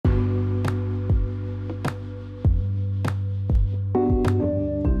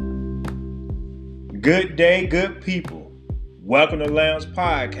Good day, good people. Welcome to Lamb's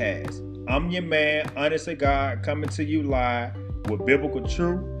Podcast. I'm your man, Honest to God, coming to you live with biblical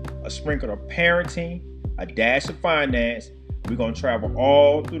truth, a sprinkle of parenting, a dash of finance. We're going to travel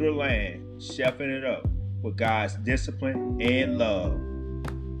all through the land, chefing it up with God's discipline and love.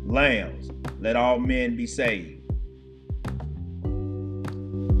 Lambs, let all men be saved.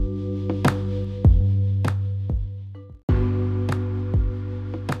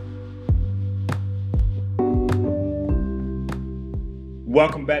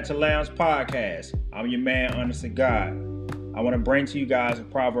 Welcome back to Lamb's Podcast. I'm your man, Honest to God. I want to bring to you guys a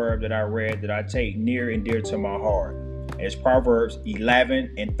proverb that I read that I take near and dear to my heart. It's Proverbs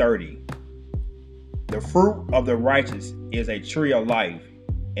 11 and 30. The fruit of the righteous is a tree of life,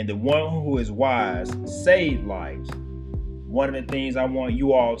 and the one who is wise saves lives. One of the things I want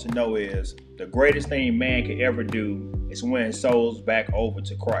you all to know is the greatest thing man can ever do is win souls back over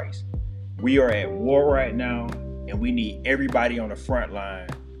to Christ. We are at war right now, and we need everybody on the front line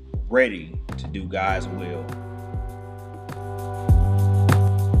ready to do God's will.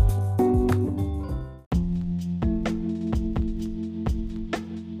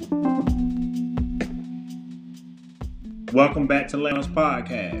 Welcome back to Lamb's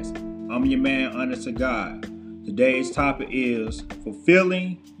Podcast. I'm your man, Honest to God. Today's topic is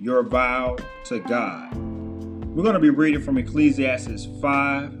fulfilling your vow to God. We're going to be reading from Ecclesiastes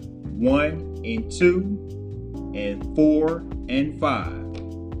 5, 1 and 2. And 4 and 5.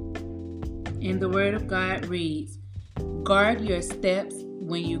 And the word of God reads, guard your steps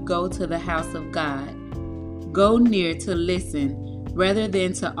when you go to the house of God. Go near to listen rather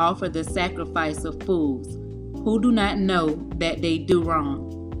than to offer the sacrifice of fools, who do not know that they do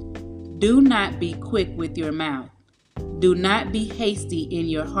wrong. Do not be quick with your mouth. Do not be hasty in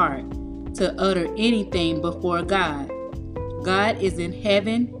your heart to utter anything before God. God is in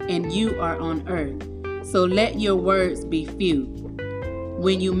heaven and you are on earth. So let your words be few.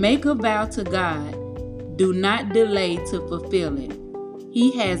 When you make a vow to God, do not delay to fulfill it.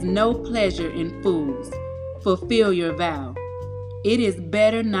 He has no pleasure in fools. Fulfill your vow. It is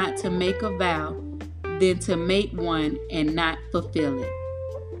better not to make a vow than to make one and not fulfill it.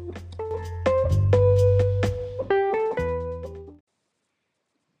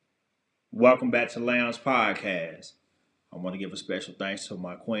 Welcome back to Lamb's Podcast. I want to give a special thanks to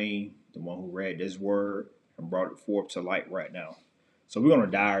my queen, the one who read this word and brought it forth to light right now. So we're going to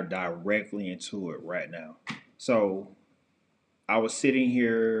dive directly into it right now. So I was sitting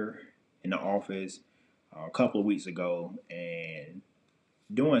here in the office a couple of weeks ago and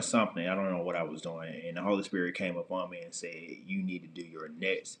doing something. I don't know what I was doing. And the Holy Spirit came upon me and said, you need to do your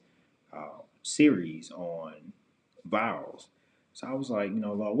next series on vows. So I was like,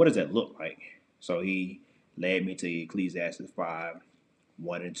 Lord, what does that look like? So he led me to Ecclesiastes 5,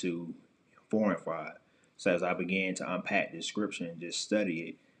 1 and 2, 4 and 5. So as I began to unpack the scripture and just study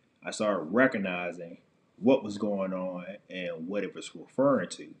it, I started recognizing what was going on and what it was referring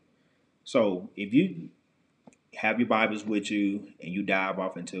to. So if you have your Bibles with you and you dive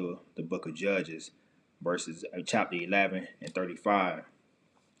off into the book of Judges, verses chapter 11 and 35,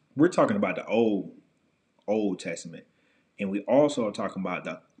 we're talking about the Old Testament. And we also are talking about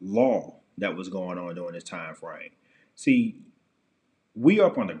the law that was going on during this time frame. See, we are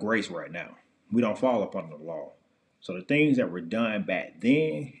up under grace right now. We don't fall up under the law. So the things that were done back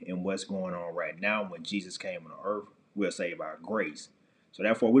then and what's going on right now when Jesus came on earth, we're saved by grace. So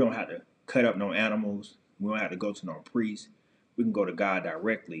therefore, we don't have to cut up no animals. We don't have to go to no priest. We can go to God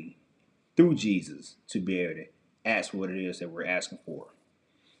directly through Jesus to be able to ask what it is that we're asking for.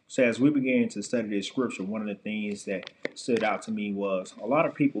 So as we began to study this scripture, one of the things that stood out to me was a lot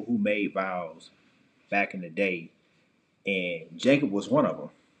of people who made vows back in the day, and Jacob was one of them.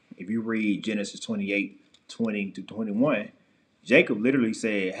 If you read Genesis 28, 20 to 21, Jacob literally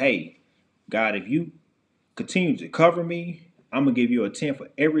said, hey, God, if you continue to cover me, I'm going to give you a 10 for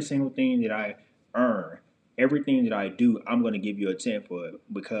every single thing that I earn. Everything that I do, I'm going to give you a 10 for it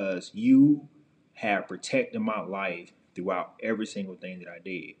because you have protected my life throughout every single thing that I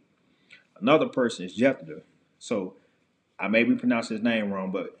did. Another person is Jephthah. So I may be pronouncing his name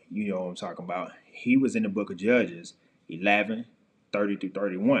wrong, but you know what I'm talking about. He was in the book of Judges 11, 30 through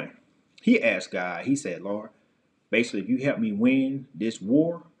 31. He asked God, he said, Lord, basically, if you help me win this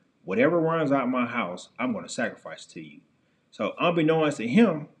war, whatever runs out of my house, I'm going to sacrifice to you. So unbeknownst to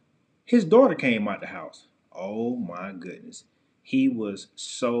him, his daughter came out the house. Oh my goodness. He was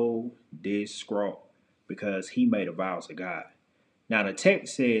so distraught because he made a vow to God. Now the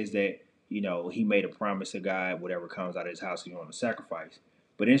text says that, he made a promise to God, whatever comes out of his house, he's going to sacrifice.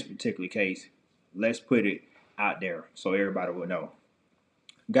 But in this particular case, let's put it out there so everybody will know.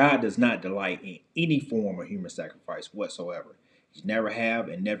 God does not delight in any form of human sacrifice whatsoever. He never have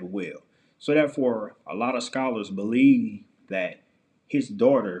and never will. So therefore, a lot of scholars believe that his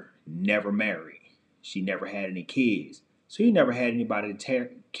daughter never married. She never had any kids. So he never had anybody to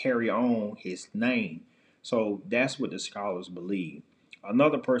carry on his name. So that's what the scholars believe.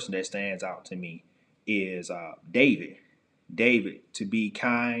 Another person that stands out to me is David. David, to be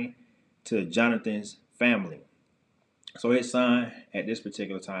kind to Jonathan's family. So his son at this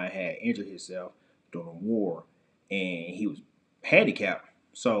particular time had injured himself during a war, and he was handicapped.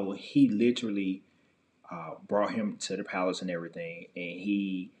 So he literally brought him to the palace and everything, and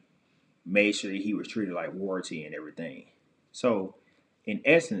he made sure that he was treated like royalty and everything. So, in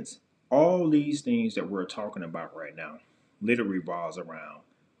essence, all these things that we're talking about right now literally revolves around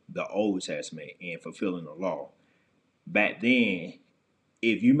the Old Testament and fulfilling the law. Back then,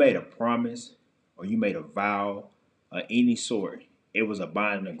 if you made a promise or you made a vow of any sort, it was a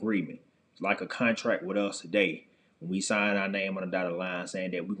binding agreement. It's like a contract with us today when we sign our name on the dotted line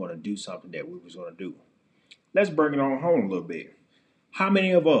saying that we're going to do something that we was going to do. Let's bring it on home a little bit. How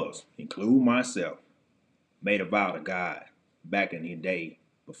many of us, include myself, made a vow to God back in the day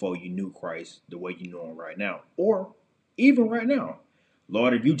before you knew Christ the way you know him right now? Or even right now,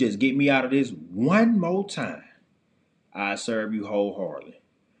 Lord, if you just get me out of this one more time, I serve you wholeheartedly.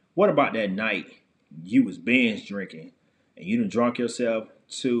 What about that night you was binge drinking and you done drunk yourself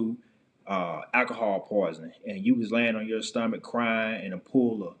to alcohol poisoning and you was laying on your stomach crying in a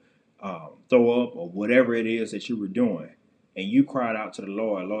pool of throw up or whatever it is that you were doing, and you cried out to the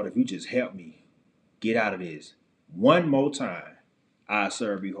Lord, Lord, if you just help me get out of this one more time, I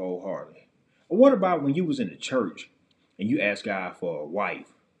serve you wholeheartedly. Or what about when you was in the church and you asked God for a wife,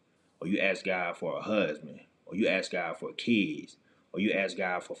 or you ask God for a husband, or you ask God for kids, or you ask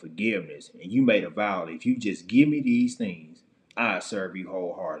God for forgiveness, and you made a vow that if you just give me these things, I serve you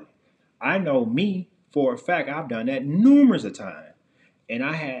wholeheartedly. I know me for a fact, I've done that numerous of times. And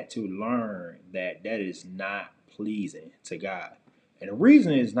I had to learn that that is not pleasing to God. And the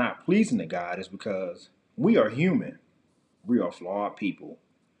reason it's not pleasing to God is because we are human. We are flawed people.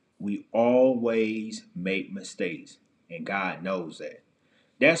 We always make mistakes. And God knows that.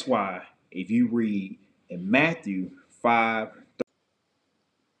 That's why if you read in Matthew 5,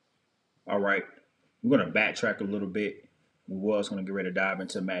 all right, we're going to backtrack a little bit. We was going to get ready to dive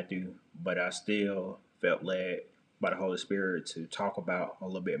into Matthew, but I still felt led by the Holy Spirit to talk about a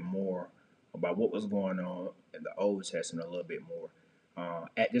little bit more about what was going on in the Old Testament a little bit more.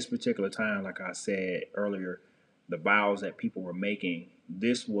 At this particular time, like I said earlier, the vows that people were making,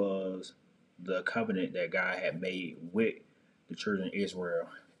 this was the covenant that God had made with the children of Israel.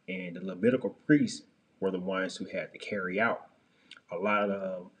 And the Levitical priests were the ones who had to carry out a lot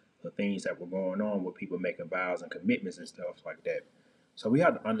of the things that were going on with people making vows and commitments and stuff like that. So we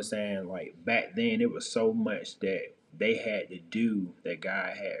have to understand, like back then, it was so much that they had to do that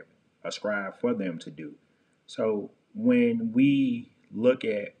God had ascribed for them to do. So when we look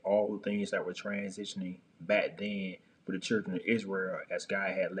at all the things that were transitioning back then for the children of Israel as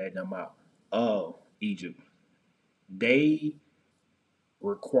God had led them out of Egypt, they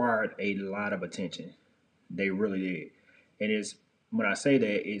required a lot of attention. They really did. And it's when I say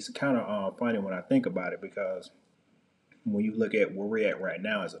that, it's kind of funny when I think about it, because when you look at where we're at right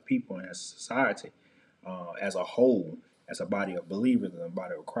now as a people and as a society, as a whole, as a body of believers and a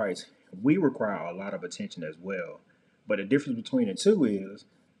body of Christ, we require a lot of attention as well. But the difference between the two is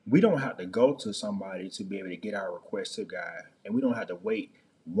we don't have to go to somebody to be able to get our request to God, and we don't have to wait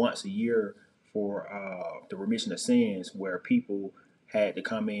once a year for the remission of sins, where people had to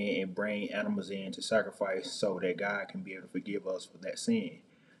come in and bring animals in to sacrifice so that God can be able to forgive us for that sin.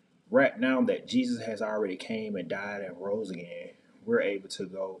 Right now that Jesus has already came and died and rose again, we're able to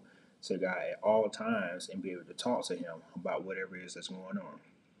go to God at all times and be able to talk to him about whatever it is that's going on.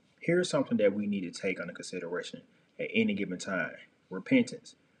 Here's something that we need to take under consideration at any given time: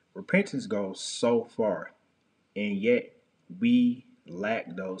 repentance. Repentance goes so far, and yet we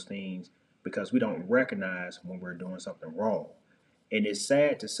lack those things because we don't recognize when we're doing something wrong. And it's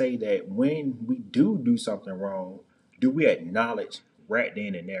sad to say that when we do something wrong, do we acknowledge right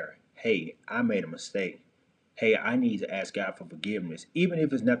then and there, hey, I made a mistake. Hey, I need to ask God for forgiveness, even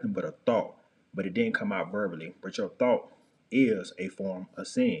if it's nothing but a thought, but it didn't come out verbally. But your thought is a form of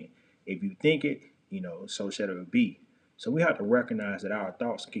sin. If you think it, so shall it be. So we have to recognize that our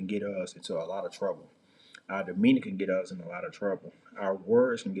thoughts can get us into a lot of trouble. Our demeanor can get us in a lot of trouble. Our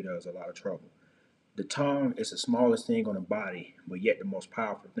words can get us a lot of trouble. The tongue is the smallest thing on the body, but yet the most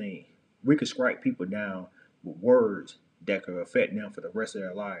powerful thing. We can strike people down with words that could affect them for the rest of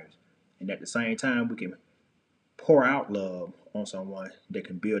their lives. And at the same time, we can pour out love on someone that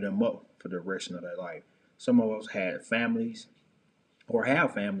can build them up for the rest of their life. Some of us had families or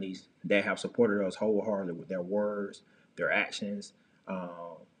have families that have supported us wholeheartedly with their words, their actions,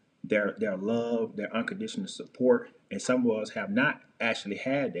 um, their love, their unconditional support. And some of us have not actually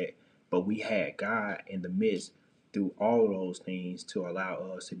had that, but we had God in the midst through all of those things to allow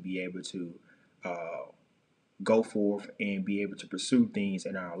us to be able to uh, go forth and be able to pursue things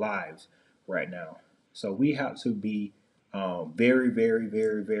in our lives right now. So we have to be very, very,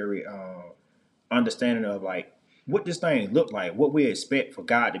 very, very understanding of like what this thing look like, what we expect for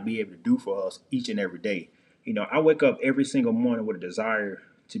God to be able to do for us each and every day. I wake up every single morning with a desire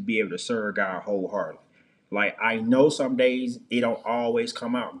to be able to serve God wholeheartedly. Like I know some days it don't always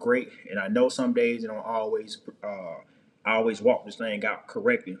come out great, and I know some days it don't always I always walk this thing out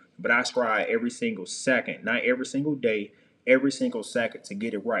correctly. But I strive every single second, not every single day, every single second to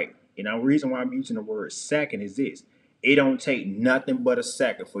get it right. And the reason why I'm using the word second is this: it don't take nothing but a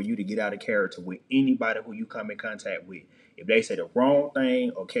second for you to get out of character with anybody who you come in contact with. If they say the wrong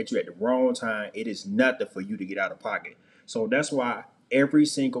thing or catch you at the wrong time, it is nothing for you to get out of pocket. So that's why every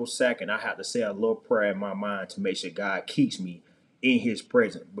single second I have to say a little prayer in my mind to make sure God keeps me in his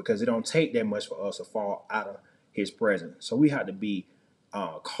presence, because it don't take that much for us to fall out of his presence. So we have to be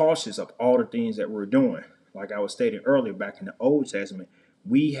cautious of all the things that we're doing. Like I was stating earlier, back in the Old Testament,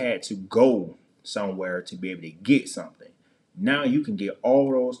 we had to go somewhere to be able to get something. Now you can get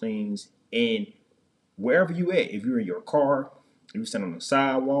all those things in wherever you at. If you're in your car, if you're standing on the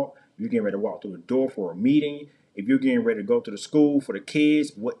sidewalk, you're getting ready to walk through the door for a meeting, if you're getting ready to go to the school for the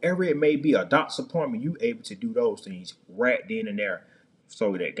kids, whatever it may be, a doctor's appointment, you able to do those things right then and there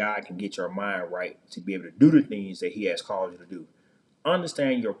so that God can get your mind right to be able to do the things that he has called you to do.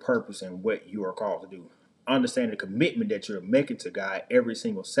 Understand your purpose and what you are called to do. Understand the commitment that you're making to God every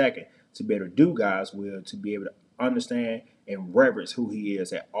single second to be able to do God's will, to be able to understand and reverence who he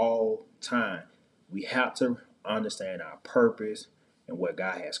is at all time. We have to understand our purpose and what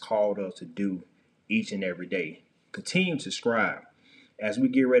God has called us to do each and every day. Continue to strive. As we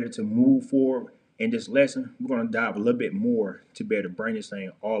get ready to move forward in this lesson, we're going to dive a little bit more to be able to bring this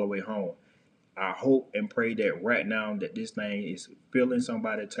thing all the way home. I hope and pray that right now that this thing is feeling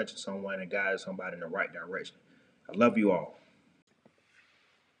somebody, touching someone, and guiding somebody in the right direction. I love you all.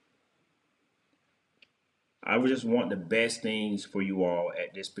 I would just want the best things for you all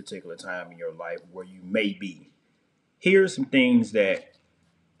at this particular time in your life where you may be. Here are some things that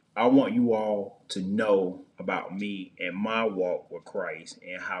I want you all to know about me and my walk with Christ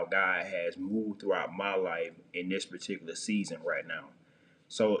and how God has moved throughout my life in this particular season right now.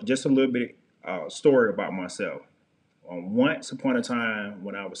 So, just a little bit story about myself. Once upon a time,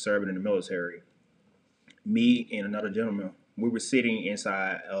 when I was serving in the military, me and another gentleman, we were sitting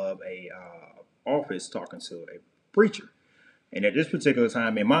inside of a office talking to a preacher. And at this particular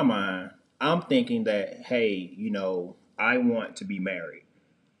time, in my mind, I'm thinking that, hey, I want to be married.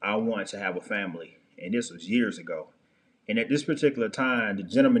 I want to have a family. And this was years ago. And at this particular time, the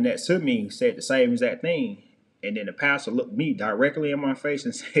gentleman next to me said the same exact thing. And then the pastor looked me directly in my face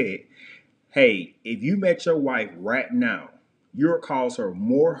and said, hey, if you met your wife right now, you'll cause her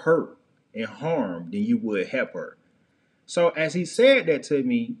more hurt and harm than you would help her. So as he said that to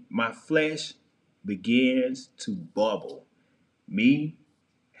me, my flesh begins to bubble. Me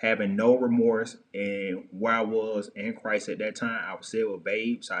having no remorse and where I was in Christ at that time, I was still a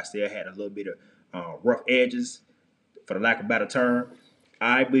babe, so I still had a little bit of rough edges, for the lack of a better term.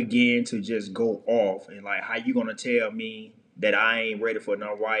 I began to just go off and like, how you gonna tell me that I ain't ready for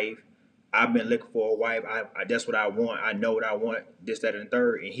no wife? I've been looking for a wife. That's what I want. I know what I want. This, that, and the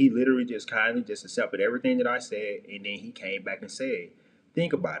third. And he literally just kindly just accepted everything that I said, and then he came back and said,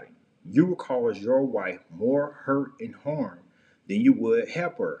 "Think about it. You will cause your wife more hurt and harm than you would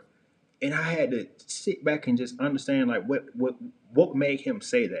help her." And I had to sit back and just understand like what made him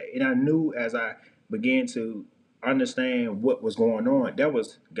say that. And I knew as I began to understand what was going on, that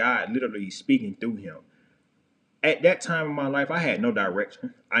was God literally speaking through him. At that time in my life, I had no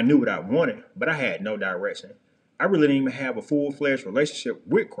direction. I knew what I wanted, but I had no direction. I really didn't even have a full-fledged relationship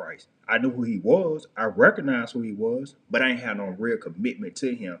with Christ. I knew who he was. I recognized who he was, but I didn't have no real commitment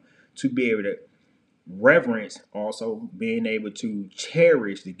to him to be able to reverence, also being able to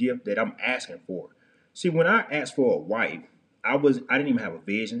cherish the gift that I'm asking for. See, when I asked for a wife, I didn't even have a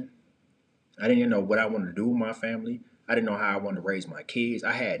vision. I didn't even know what I wanted to do with my family. I didn't know how I wanted to raise my kids.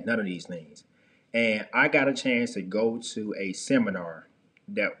 I had none of these things. And I got a chance to go to a seminar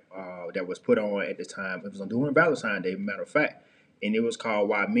that was put on at the time. It was on during Valentine's Day, matter of fact. And it was called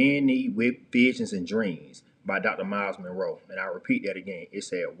Why Men Need Whip Visions and Dreams by Dr. Miles Monroe. And I'll repeat that again. It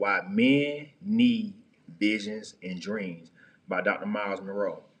said, Why Men Need Visions and Dreams by Dr. Miles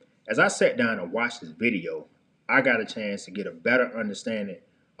Monroe. As I sat down and watched this video, I got a chance to get a better understanding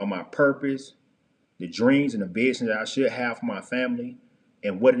of my purpose, the dreams and the visions that I should have for my family,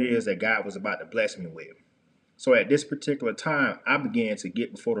 and what it is that God was about to bless me with. So at this particular time, I began to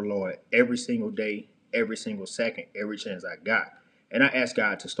get before the Lord every single day, every single second, every chance I got. And I asked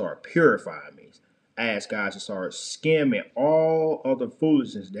God to start purifying me. I asked God to start skimming all of the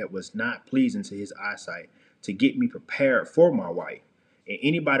foolishness that was not pleasing to his eyesight to get me prepared for my wife. And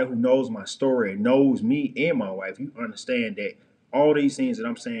anybody who knows my story and knows me and my wife, you understand that all these things that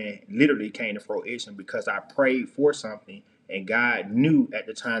I'm saying literally came to fruition because I prayed for something and God knew at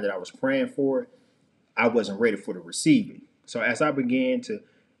the time that I was praying for it, I wasn't ready for the receiving. So as I began to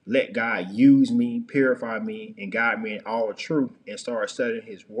let God use me, purify me, and guide me in all truth, and start studying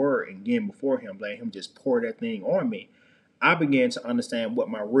his word and getting before him, letting him just pour that thing on me, I began to understand what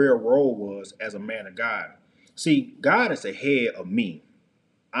my real role was as a man of God. See, God is the head of me.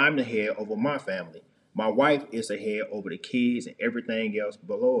 I'm the head over my family. My wife is the head over the kids and everything else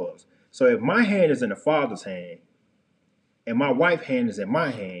below us. So if my hand is in the Father's hand and my wife's hand is in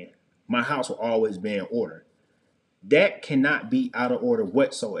my hand, my house will always be in order. That cannot be out of order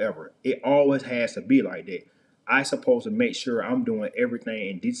whatsoever. It always has to be like that. I supposed to make sure I'm doing everything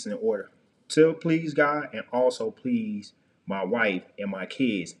in decent order to please God and also please my wife and my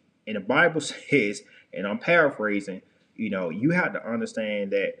kids. And the Bible says, and I'm paraphrasing, you have to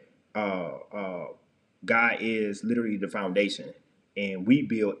understand that God is literally the foundation, and we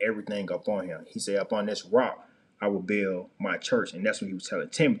build everything upon him. He said, upon this rock, I will build my church. And that's what he was telling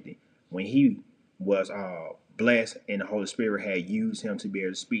Timothy when he was blessed and the Holy Spirit had used him to be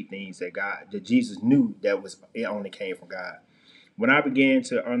able to speak things that Jesus knew it only came from God. When I began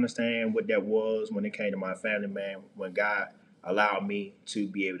to understand what that was when it came to my family, man, when God allowed me to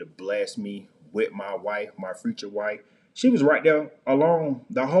be able to bless me with my wife, my future wife, she was right there along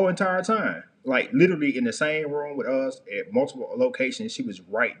the whole entire time. Like literally in the same room with us at multiple locations, she was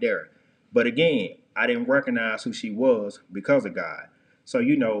right there. But again, I didn't recognize who she was because of God. So,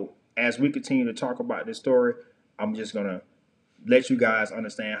 as we continue to talk about this story, I'm just going to let you guys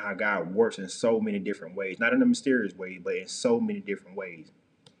understand how God works in so many different ways. Not in a mysterious way, but in so many different ways.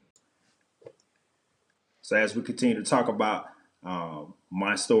 So as we continue to talk about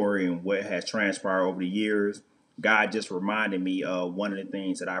my story and what has transpired over the years, God just reminded me of one of the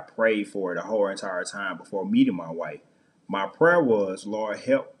things that I prayed for the whole entire time before meeting my wife. My prayer was, Lord,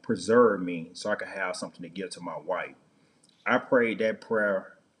 help preserve me so I could have something to give to my wife. I prayed that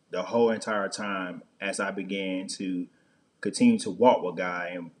prayer the whole entire time as I began to continue to walk with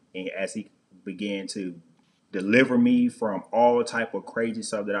God, and as he began to deliver me from all type of crazy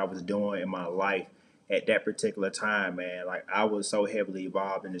stuff that I was doing in my life at that particular time, man. Like I was so heavily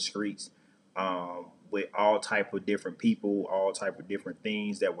involved in the streets with all type of different people, all type of different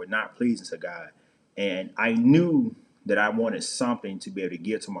things that were not pleasing to God. And I knew that I wanted something to be able to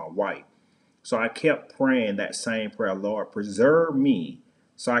give to my wife. So I kept praying that same prayer, Lord, preserve me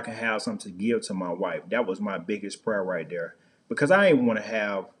so I can have something to give to my wife. That was my biggest prayer right there. Because I didn't want to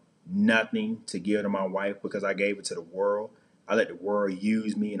have nothing to give to my wife because I gave it to the world. I let the world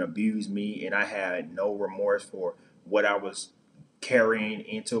use me and abuse me, and I had no remorse for what I was carrying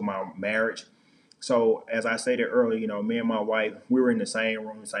into my marriage. So as I stated earlier, me and my wife, we were in the same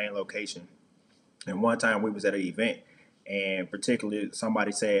room, same location. And one time we was at an event, and particularly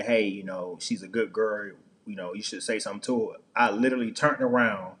somebody said, hey, she's a good girl. You should say something to her. I literally turned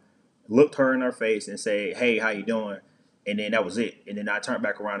around, looked her in her face and said, hey, how you doing? And then that was it. And then I turned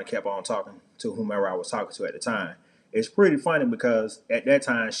back around and kept on talking to whomever I was talking to at the time. It's pretty funny because at that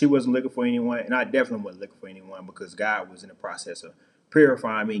time she wasn't looking for anyone, and I definitely wasn't looking for anyone because God was in the process of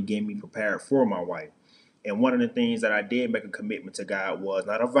purifying me, getting me prepared for my wife. And one of the things that I did make a commitment to God was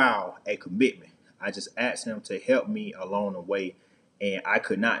not a vow, a commitment. I just asked him to help me along the way, and I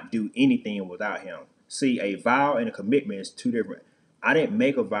could not do anything without him. See, a vow and a commitment is two different. I didn't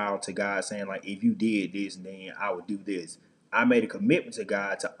make a vow to God saying, like, if you did this, then I would do this. I made a commitment to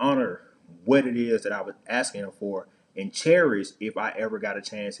God to honor what it is that I was asking him for and cherish if I ever got a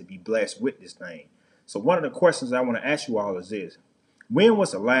chance to be blessed with this thing. So one of the questions I want to ask you all is this. When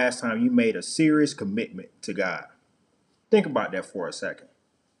was the last time you made a serious commitment to God? Think about that for a second.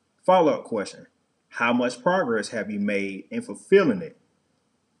 Follow-up question. How much progress have you made in fulfilling it?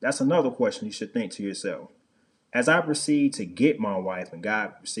 That's another question you should think to yourself. As I proceed to get my wife and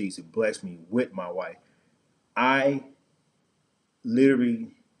God proceeds to bless me with my wife, I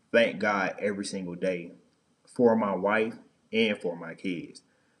literally thank God every single day for my wife and for my kids,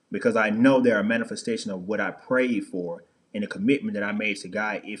 because I know they're a manifestation of what I prayed for and the commitment that I made to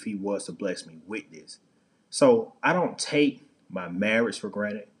God if he was to bless me with this. So I don't take my marriage for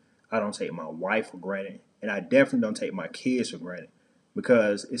granted. I don't take my wife for granted. And I definitely don't take my kids for granted.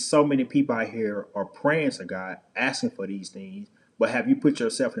 Because it's so many people out here are praying to God, asking for these things. But have you put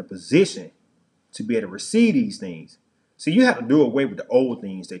yourself in a position to be able to receive these things? So you have to do away with the old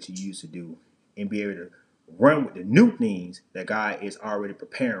things that you used to do and be able to run with the new things that God is already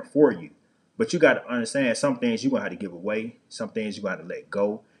preparing for you. But you got to understand some things you're going to have to give away, some things you're going to have to let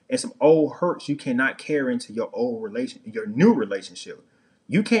go, and some old hurts you cannot carry into your new relationship.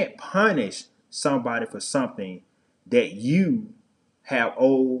 You can't punish somebody for something that you have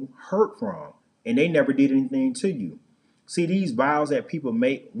old hurt from and they never did anything to you. See, these vows that people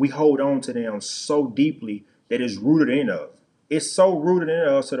make, we hold on to them so deeply that it's rooted in us. It's so rooted in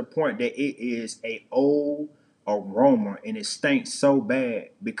us to the point that it is a old aroma and it stinks so bad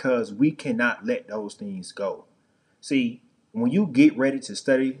because we cannot let those things go. See, when you get ready to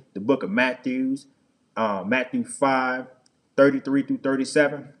study the book of Matthew 5:33 through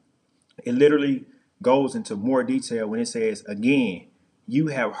 37, it literally goes into more detail when it says, again, you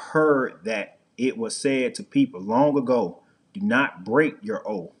have heard that it was said to people long ago, do not break your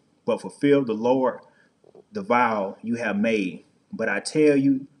oath, but fulfill the vow you have made. But I tell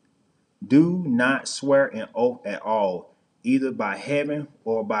you, do not swear an oath at all, either by heaven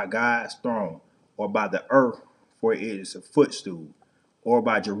or by God's throne, or by the earth, for it is a footstool, or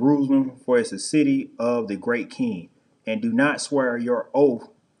by Jerusalem, for it is the city of the great king. And do not swear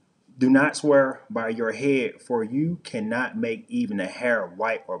by your head, for you cannot make even a hair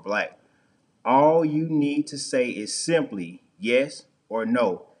white or black. All you need to say is simply yes or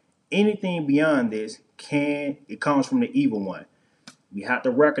no. Anything beyond this it comes from the evil one. We have to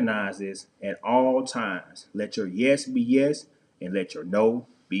recognize this at all times. Let your yes be yes and let your no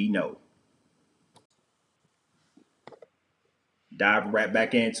be no. Dive right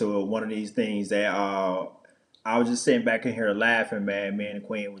back into it. One of these things that I was just sitting back in here laughing, man. Me and the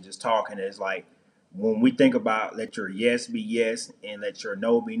Queen were just talking. It's like when we think about let your yes be yes and let your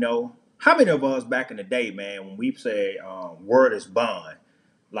no be no. How many of us back in the day, man, when we say word is bond,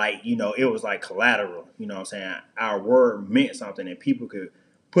 like, it was like collateral, what I'm saying? Our word meant something and people could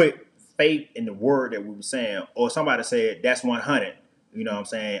put faith in the word that we were saying. Or somebody said, that's 100, what I'm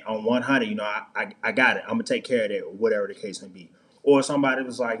saying? On 100, I got it. I'm going to take care of that, or whatever the case may be. Or somebody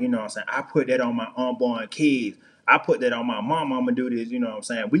was like, what I'm saying? I put that on my unborn kids. I put that on my mom. I'm going to do this, what I'm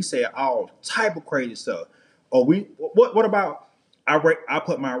saying? We said all type of crazy stuff. Or what about I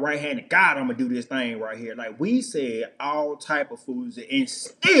put my right hand to God, I'm gonna do this thing right here. Like, we said all type of foods and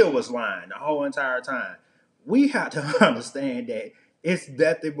still was lying the whole entire time. We have to understand that it's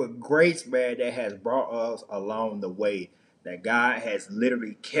nothing but grace, man, that has brought us along the way. That God has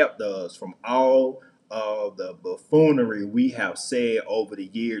literally kept us from all of the buffoonery we have said over the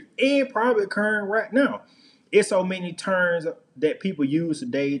years and probably occurring right now. It's so many terms that people use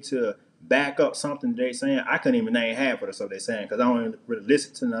today to back up something they're saying. I couldn't even name half of the stuff they're saying because I don't even really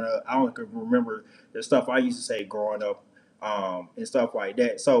listen to none of it. I don't remember the stuff I used to say growing up and stuff like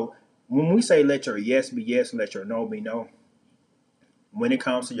that. So when we say let your yes be yes and let your no be no, when it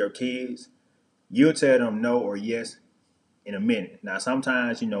comes to your kids, you'll tell them no or yes in a minute. Now,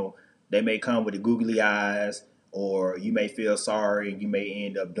 sometimes, they may come with the googly eyes or you may feel sorry and you may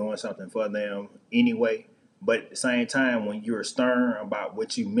end up doing something for them anyway. But at the same time, when you're stern about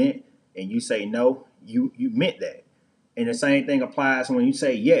what you meant and you say no, you meant that. And the same thing applies when you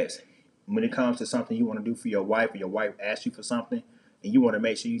say yes. When it comes to something you want to do for your wife, or your wife asks you for something, and you want to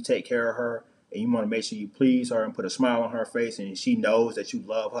make sure you take care of her, and you want to make sure you please her and put a smile on her face, and she knows that you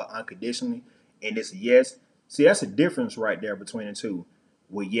love her unconditionally, and it's a yes. See, that's a difference right there between the two,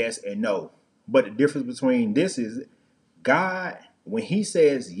 with yes and no. But the difference between this is God, when he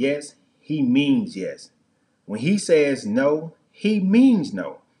says yes, he means yes. When he says no, he means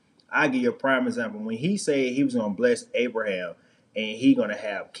no. I'll give you a prime example. When he said he was going to bless Abraham and he going to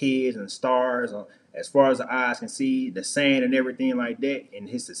have kids and stars as far as the eyes can see, the sand and everything like that, and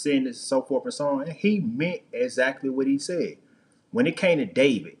his descendants and so forth and so on, he meant exactly what he said. When it came to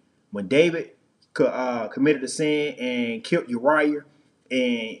David, when David committed a sin and killed Uriah,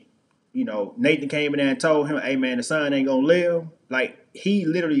 and Nathan came in there and told him, hey man, the son ain't going to live, like, he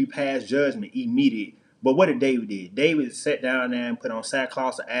literally passed judgment immediately. But what did David do? David sat down there and put on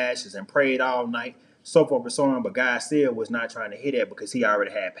sackcloth and ashes and prayed all night, so forth and so on. But God still was not trying to hear that because he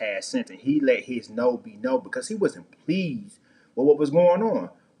already had passed sentence. He let his no be no because he wasn't pleased with what was going on.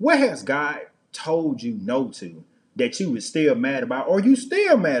 What has God told you no to that you was still mad about, or you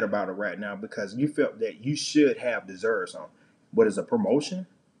still mad about it right now because you felt that you should have deserved something? What is a promotion?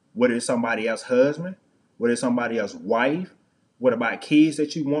 What is somebody else's husband? What is somebody else's wife? What about kids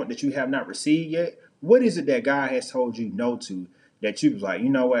that you want that you have not received yet? What is it that God has told you no to that you was like, you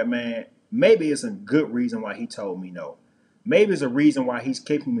know what, man, maybe it's a good reason why he told me no. Maybe it's a reason why he's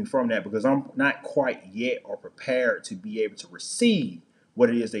keeping me from that because I'm not quite yet or prepared to be able to receive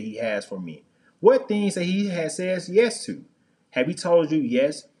what it is that he has for me. What things that he has says yes to? Have he told you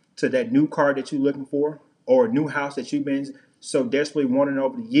yes to that new car that you're looking for or a new house that you've been so desperately wanting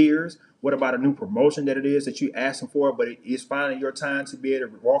over the years? What about a new promotion that it is that you're asking for, but it is finally your time to be able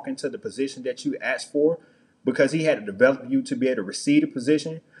to walk into the position that you asked for because he had to develop you to be able to receive the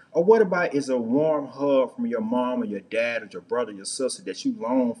position? Or what about is a warm hug from your mom or your dad or your brother, your sister that you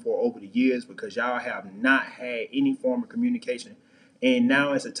long for over the years because y'all have not had any form of communication? And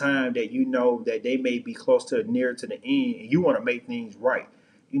now it's a time that you know that they may be close to near to the end and you want to make things right.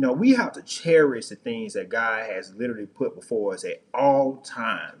 You know, we have to cherish the things that God has literally put before us at all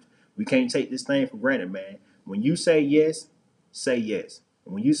times. We can't take this thing for granted, man. When you say yes, say yes.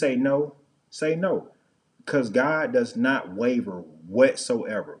 When you say no, say no. Because God does not waver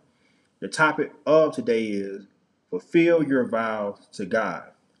whatsoever. The topic of today is fulfill your vows to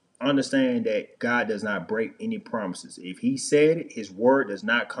God. Understand that God does not break any promises. If he said it, his word does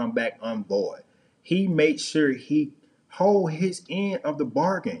not come back unvoid. He makes sure he hold his end of the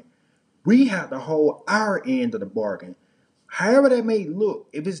bargain. We have to hold our end of the bargain. However that may look,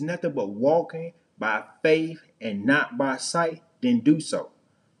 if it's nothing but walking by faith and not by sight, then do so.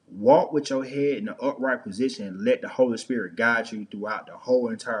 Walk with your head in an upright position and let the Holy Spirit guide you throughout the whole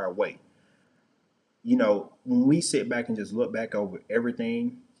entire way. You know, when we sit back and just look back over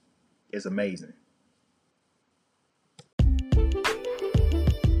everything, it's amazing.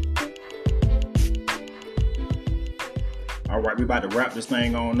 All right, we're about to wrap this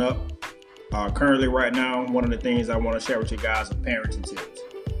thing on up. Currently, right now, one of the things I want to share with you guys are parenting tips.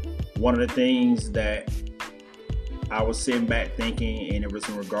 One of the things that I was sitting back thinking, and it was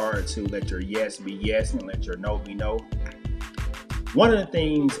in regard to let your yes be yes and let your no be no. One of the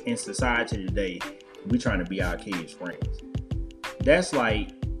things in society today, we trying to be our kids' friends. That's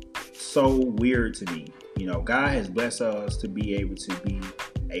like so weird to me. You know, God has blessed us to be able to be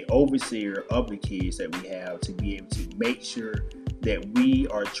an overseer of the kids that we have, to be able to make sure that we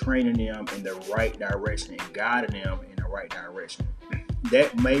are training them in the right direction and guiding them in the right direction.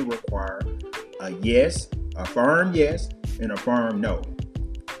 That may require a yes, a firm yes, and a firm no.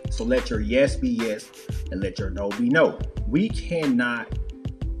 So let your yes be yes and let your no be no. We cannot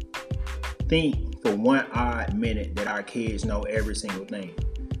think for one odd minute that our kids know every single thing.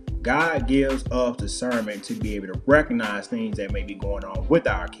 God gives us discernment to be able to recognize things that may be going on with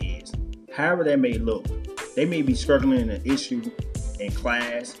our kids. However that may look, they may be struggling in an issue in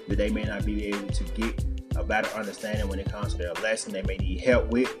class that they may not be able to get a better understanding when it comes to their lesson they may need help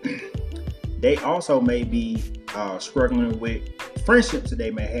with. They also may be struggling with friendships that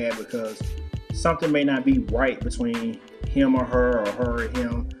they may have because something may not be right between him or her and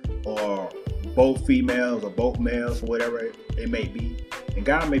him, or both females or both males or whatever it may be. And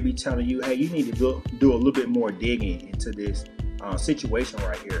God may be telling you, hey, you need to do a little bit more digging into this situation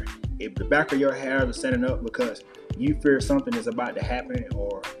right here. If the back of your hair is standing up because you fear something is about to happen,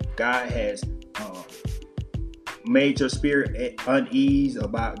 or God has made your spirit at unease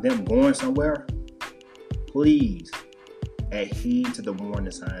about them going somewhere, please adhere to the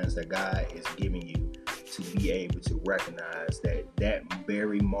warning signs that God is giving you to be able to recognize that that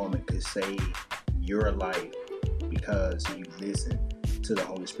very moment could save your life because you listen to the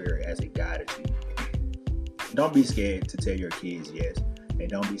Holy Spirit as it guided you. Don't be scared to tell your kids yes, and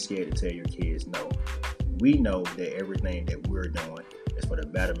don't be scared to tell your kids no. We know that everything that we're doing is for the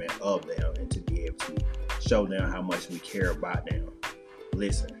betterment of them and to be able to show them how much we care about them.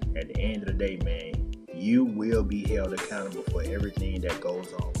 Listen, at the end of the day, man, you will be held accountable for everything that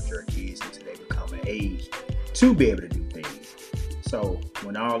goes on with your kids until they become an age to be able to do things. So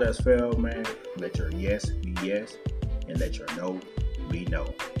when all else fails, man, let your yes be yes and let your no be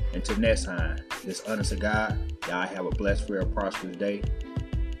no. Until next time, this honest to God, y'all have a blessed, real, prosperous day.